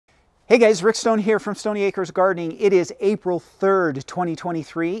Hey guys, Rick Stone here from Stony Acres Gardening. It is April 3rd,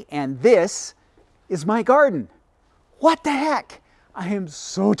 2023, and this is my garden. What the heck? I am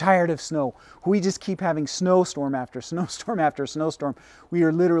so tired of snow. We just keep having snowstorm after snowstorm after snowstorm. We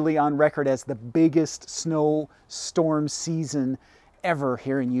are literally on record as the biggest snowstorm season ever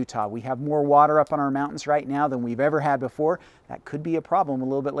here in Utah. We have more water up on our mountains right now than we've ever had before. That could be a problem a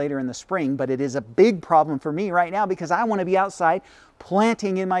little bit later in the spring, but it is a big problem for me right now because I want to be outside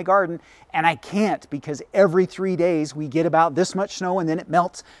planting in my garden, and I can't because every 3 days we get about this much snow and then it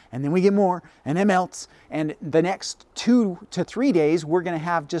melts, and then we get more and it melts, and the next 2 to 3 days we're going to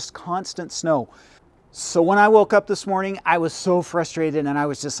have just constant snow. So when I woke up this morning, I was so frustrated and I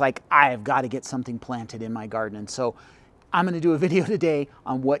was just like, I've got to get something planted in my garden. And so I'm going to do a video today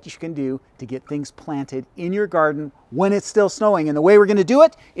on what you can do to get things planted in your garden when it's still snowing. And the way we're going to do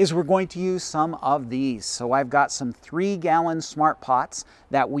it is we're going to use some of these. So I've got some 3-gallon smart pots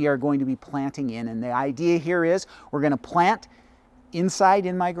that we are going to be planting in. And the idea here is we're going to plant inside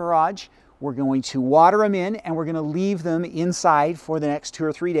in my garage. We're going to water them in and we're going to leave them inside for the next 2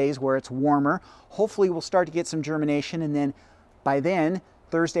 or 3 days where it's warmer. Hopefully we'll start to get some germination, and then by then,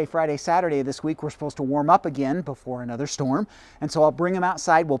 Thursday, Friday, Saturday this week, we're supposed to warm up again before another storm. And so I'll bring them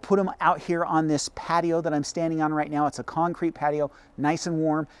outside. We'll put them out here on this patio that I'm standing on right now. It's a concrete patio, nice and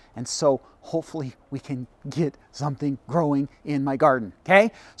warm. And so hopefully we can get something growing in my garden.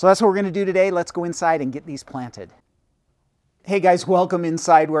 Okay? So that's what we're going to do today. Let's go inside and get these planted. Hey guys, welcome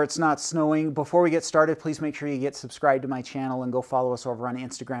inside where it's not snowing. Before we get started, please make sure you get subscribed to my channel and go follow us over on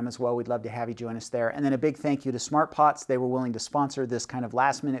Instagram as well. We'd love to have you join us there. And then a big thank you to Smart Pots. They were willing to sponsor this kind of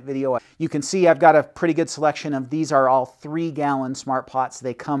last minute video. You can see I've got a pretty good selection of these. Are all 3-gallon Smart Pots.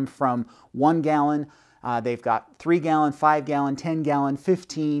 They come from 1 gallon. They've got 3-gallon, 5-gallon, 10-gallon,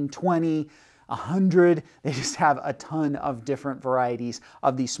 15, 20, 100. They just have a ton of different varieties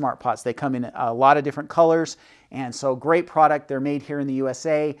of these Smart Pots. They come in a lot of different colors, and so great product. They're made here in the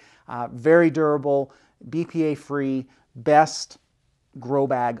USA, very durable, BPA free, best grow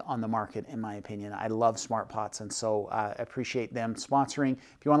bag on the market in my opinion. I love Smart Pots, and so I appreciate them sponsoring.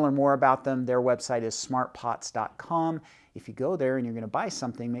 If you want to learn more about them, their website is smartpots.com. If you go there and you're going to buy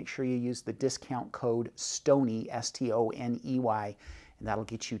something, make sure you use the discount code STONEY, S-T-O-N-E-Y, and that'll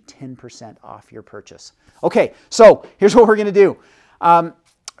get you 10% off your purchase. Okay, so here's what we're going to do.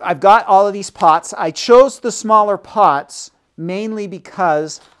 I've got all of these pots. I chose the smaller pots mainly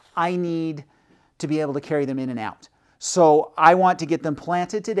because I need to be able to carry them in and out. So I want to get them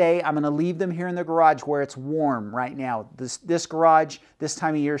planted today. I'm going to leave them here in the garage where it's warm right now. This garage this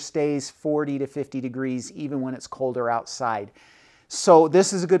time of year stays 40 to 50 degrees even when it's colder outside. So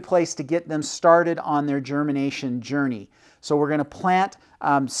this is a good place to get them started on their germination journey. So we're going to plant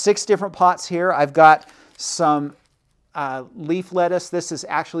 6 different pots here. I've got some leaf lettuce. This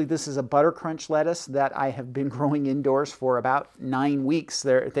is a butter crunch lettuce that I have been growing indoors for about 9 weeks.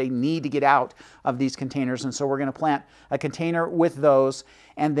 They need to get out of these containers, and so we're going to plant a container with those,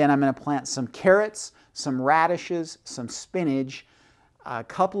 and then I'm going to plant some carrots, some radishes, some spinach, a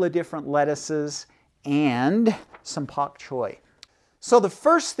couple of different lettuces, and some pak choi. So the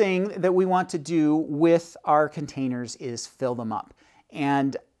first thing that we want to do with our containers is fill them up.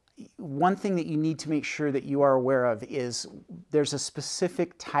 And one thing that you need to make sure that you are aware of is there's a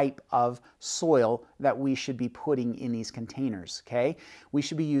specific type of soil that we should be putting in these containers, okay? We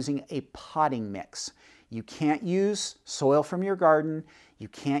should be using a potting mix. You can't use soil from your garden. You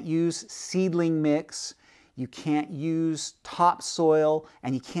can't use seedling mix. You can't use topsoil,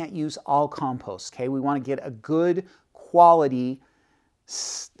 and you can't use all compost, okay? We want to get a good quality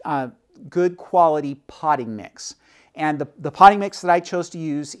potting mix. And the potting mix that I chose to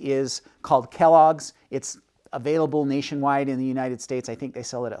use is called Kellogg's. It's available nationwide in the United States. I think they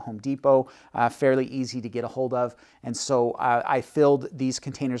sell it at Home Depot, fairly easy to get a hold of. And so I filled these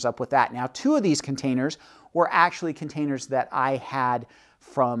containers up with that. Now, 2 of these containers were actually containers that I had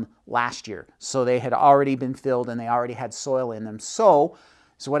from last year. So they had already been filled and they already had soil in them. So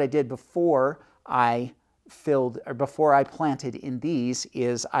what I did before I planted in these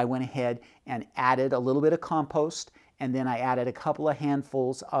is I went ahead and added a little bit of compost, and then I added a couple of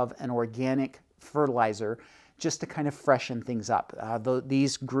handfuls of an organic fertilizer just to kind of freshen things up.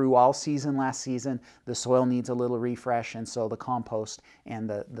 These grew all season last season. The soil needs a little refresh, and so the compost and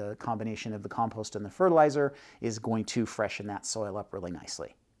the combination of the compost and the fertilizer is going to freshen that soil up really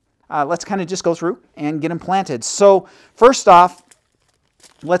nicely. Let's kind of just go through and get them planted. So first off,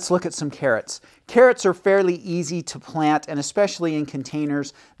 let's look at some carrots. Carrots are fairly easy to plant, and especially in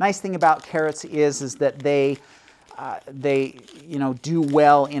containers. Nice thing about carrots is that they they, do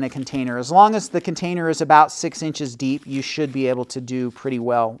well in a container. As long as the container is about 6 inches deep, you should be able to do pretty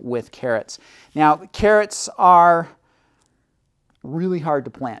well with carrots. Now, carrots are really hard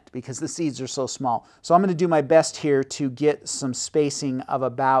to plant because the seeds are so small. So I'm going to do my best here to get some spacing of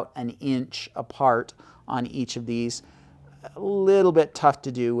about 1 inch apart on each of these. A little bit tough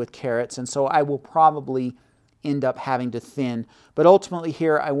to do with carrots, and so I will probably end up having to thin. But ultimately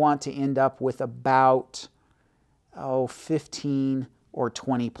here I want to end up with about 15 or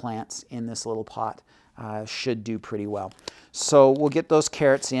 20 plants in this little pot. Should do pretty well. So we'll get those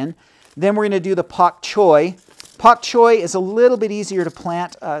carrots in. Then we're going to do the pak choi. Pak choi is a little bit easier to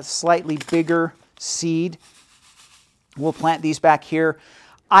plant, a slightly bigger seed. We'll plant these back here.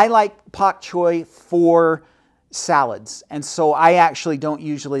 I like pak choi for salads, and so I actually don't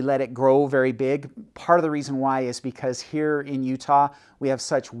usually let it grow very big. Part of the reason why is because here in Utah we have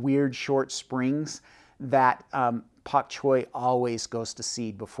such weird short springs that pak choi always goes to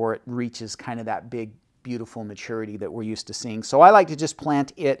seed before it reaches kind of that big beautiful maturity that we're used to seeing. So I like to just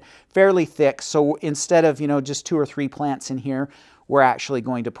plant it fairly thick. So instead of just 2 or 3 plants in here, we're actually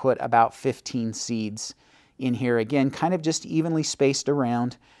going to put about 15 seeds in here. Again, kind of just evenly spaced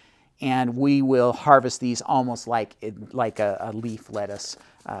around, and we will harvest these almost like a leaf lettuce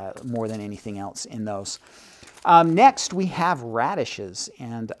more than anything else in those. Next we have radishes,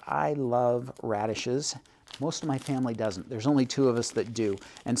 and I love radishes. Most of my family doesn't. There's only 2 of us that do.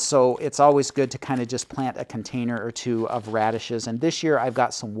 And so it's always good to kind of just plant a container or 2 of radishes. And this year I've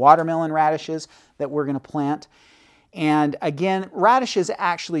got some watermelon radishes that we're going to plant. And again, radishes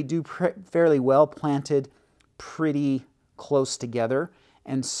actually do fairly well planted pretty close together.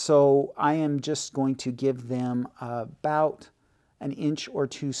 And so I am just going to give them about 1 inch or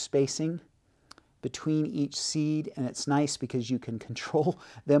 2 spacing between each seed, and it's nice because you can control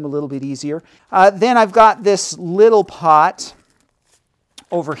them a little bit easier. Then I've got this little pot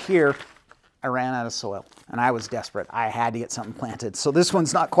over here. I ran out of soil and I was desperate. I had to get something planted. So this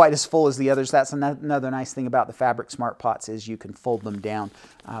one's not quite as full as the others. That's another nice thing about the Fabric Smart pots is you can fold them down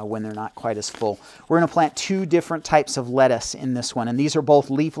when they're not quite as full. We're going to plant 2 different types of lettuce in this one, and these are both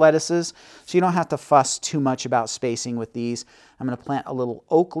leaf lettuces, so you don't have to fuss too much about spacing with these. I'm going to plant a little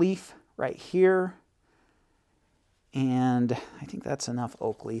oak leaf right here, and I think that's enough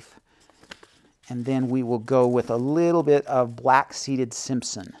oak leaf. And then we will go with a little bit of black-seeded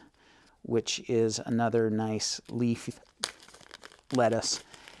Simpson, which is another nice leaf lettuce.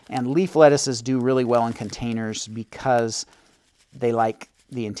 And leaf lettuces do really well in containers because they like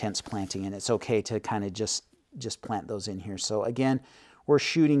the intense planting, and it's okay to kind of just plant those in here. So again, we're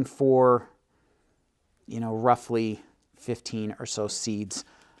shooting for, roughly 15 or so seeds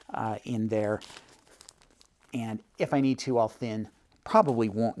in there. And if I need to, I'll thin. Probably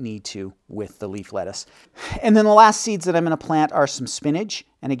won't need to with the leaf lettuce. And then the last seeds that I'm going to plant are some spinach.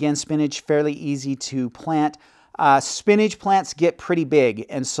 And again, spinach, fairly easy to plant. Spinach plants get pretty big,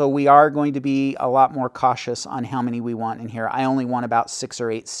 and so we are going to be a lot more cautious on how many we want in here. I only want about 6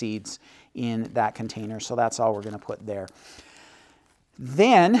 or 8 seeds in that container, so that's all we're going to put there.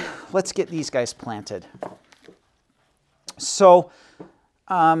 Then let's get these guys planted. So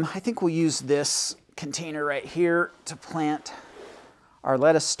I think we'll use this container right here to plant our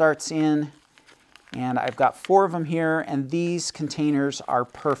lettuce starts in, and I've got 4 of them here, and these containers are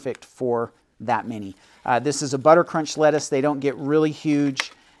perfect for that many. This is a butter crunch lettuce. They don't get really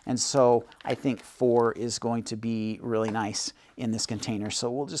huge, and so I think 4 is going to be really nice in this container. So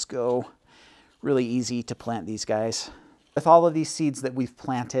we'll just go really easy to plant these guys. With all of these seeds that we've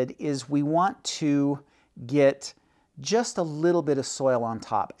planted is we want to get just a little bit of soil on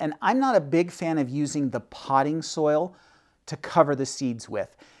top. And I'm not a big fan of using the potting soil to cover the seeds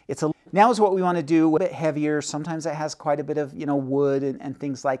with. Now is what we want to do, a bit heavier. Sometimes it has quite a bit of wood and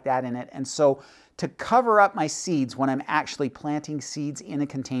things like that in it. And so to cover up my seeds when I'm actually planting seeds in a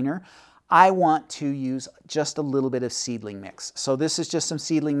container, I want to use just a little bit of seedling mix. So this is just some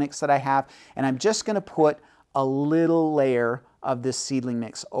seedling mix that I have, and I'm just going to put a little layer of this seedling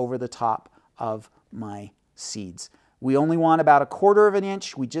mix over the top of my seeds. We only want about 1/4 of an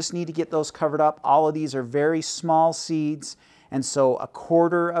inch. We just need to get those covered up. All of these are very small seeds, and so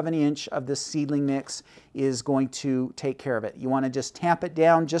 1/4 of an inch of this seedling mix is going to take care of it. You want to just tamp it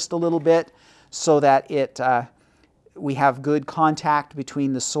down just a little bit so that we have good contact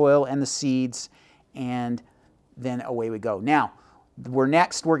between the soil and the seeds, and then away we go. Now, we're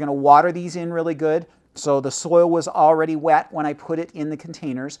going to water these in really good. So the soil was already wet when I put it in the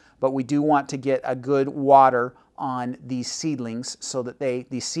containers, but we do want to get a good water on these seedlings so that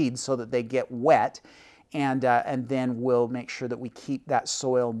these seeds so that they get wet. and then we'll make sure that we keep that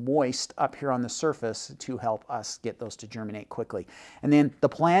soil moist up here on the surface to help us get those to germinate quickly. And then the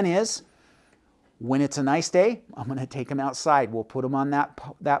plan is, when it's a nice day, I'm going to take them outside. We'll put them on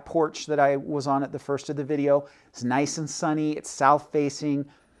that porch that I was on at the first of the video. It's nice and sunny. It's south-facing,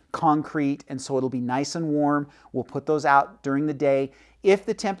 concrete, and so it'll be nice and warm. We'll put those out during the day. If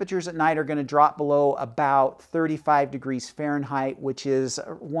the temperatures at night are going to drop below about 35 degrees Fahrenheit, which is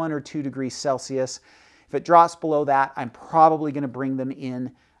 1 or 2 degrees Celsius, if it drops below that, I'm probably going to bring them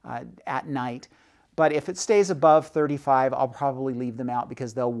in at night. But if it stays above 35, I'll probably leave them out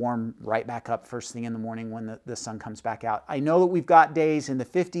because they'll warm right back up first thing in the morning when the sun comes back out. I know that we've got days in the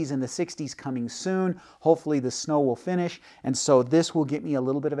 50s and the 60s coming soon. Hopefully the snow will finish, and so this will get me a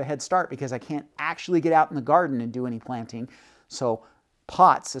little bit of a head start because I can't actually get out in the garden and do any planting. So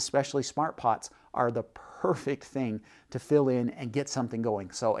pots, especially smart pots, are the perfect thing to fill in and get something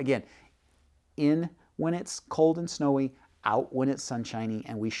going. So again, in when it's cold and snowy, out when it's sunshiny,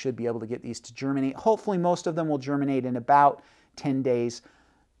 and we should be able to get these to germinate. Hopefully most of them will germinate in about 10 days.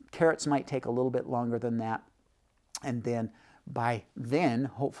 Carrots might take a little bit longer than that. And then by then,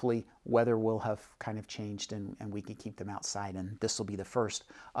 hopefully weather will have kind of changed and we can keep them outside, and this will be the first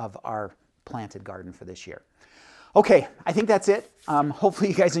of our planted garden for this year. Okay, I think that's it. Hopefully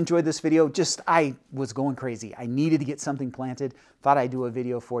you guys enjoyed this video. I was going crazy. I needed to get something planted. Thought I'd do a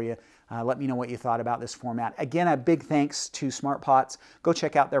video for you. Let me know what you thought about this format. Again, a big thanks to Smart Pots. Go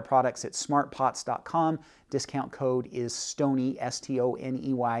check out their products at smartpots.com. Discount code is STONEY,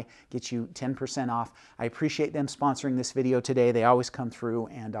 S-T-O-N-E-Y. Gets you 10% off. I appreciate them sponsoring this video today. They always come through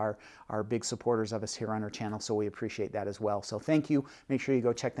and are big supporters of us here on our channel, so we appreciate that as well. So thank you. Make sure you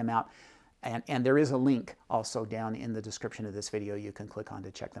go check them out. And there is a link also down in the description of this video you can click on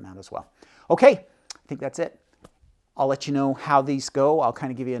to check them out as well. Okay, I think that's it. I'll let you know how these go. I'll kind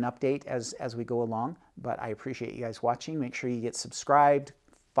of give you an update as we go along, but I appreciate you guys watching. Make sure you get subscribed.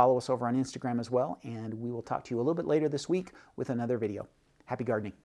 Follow us over on Instagram as well, and we will talk to you a little bit later this week with another video. Happy gardening.